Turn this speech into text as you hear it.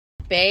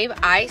Babe,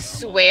 I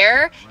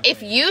swear,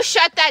 if you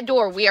shut that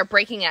door, we are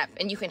breaking up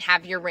and you can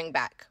have your ring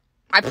back.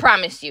 I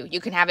promise you,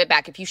 you can have it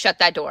back if you shut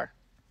that door.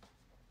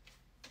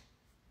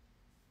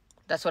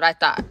 That's what I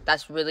thought.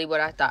 That's really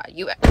what I thought.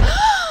 You...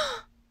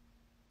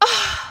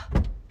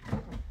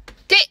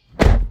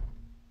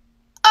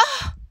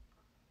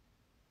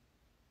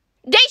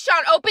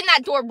 Deshaun, open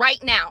that door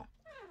right now.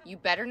 You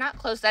better not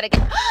close that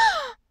again.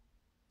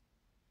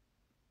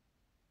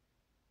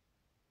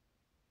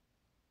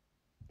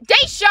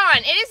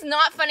 Deshaun, it is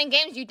not fun and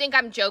games. You think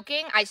I'm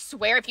joking? I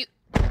swear if you...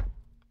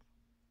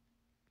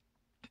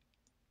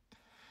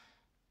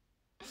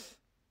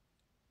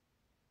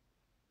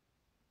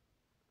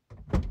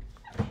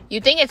 You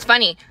think it's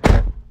funny.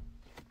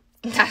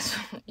 That's...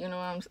 You know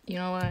what? You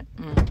know what?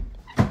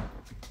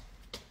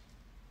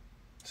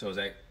 So is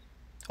that...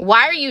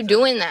 Why are you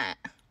doing that?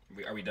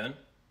 Are we done?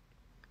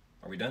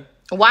 Are we done?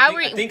 Why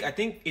were you... I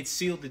think it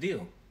sealed the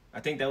deal.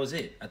 I think that was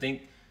it. I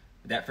think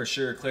that for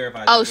sure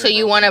clarified... Oh, so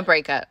you want to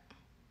break up?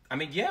 I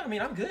mean, yeah. I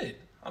mean, I'm good.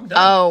 I'm done.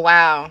 Oh,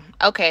 wow.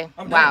 Okay.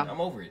 I'm wow. done.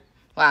 I'm over it.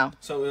 Wow.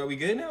 So are we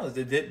good now? No.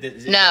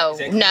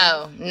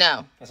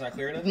 That's not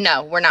clear enough?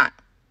 No, we're not.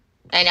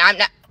 And I'm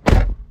not...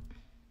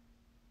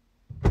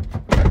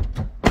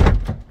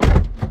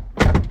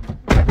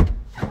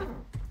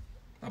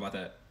 How about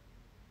that?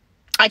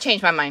 I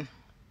changed my mind.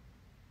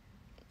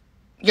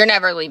 You're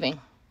never leaving.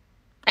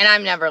 And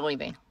I'm never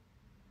leaving.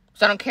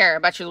 So I don't care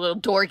about your little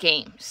door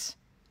games.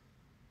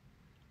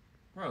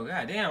 Bro,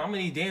 goddamn, I'm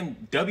gonna need damn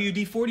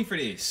WD-40 for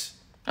this.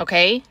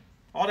 Okay?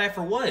 All that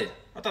for what?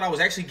 I thought I was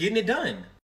actually getting it done.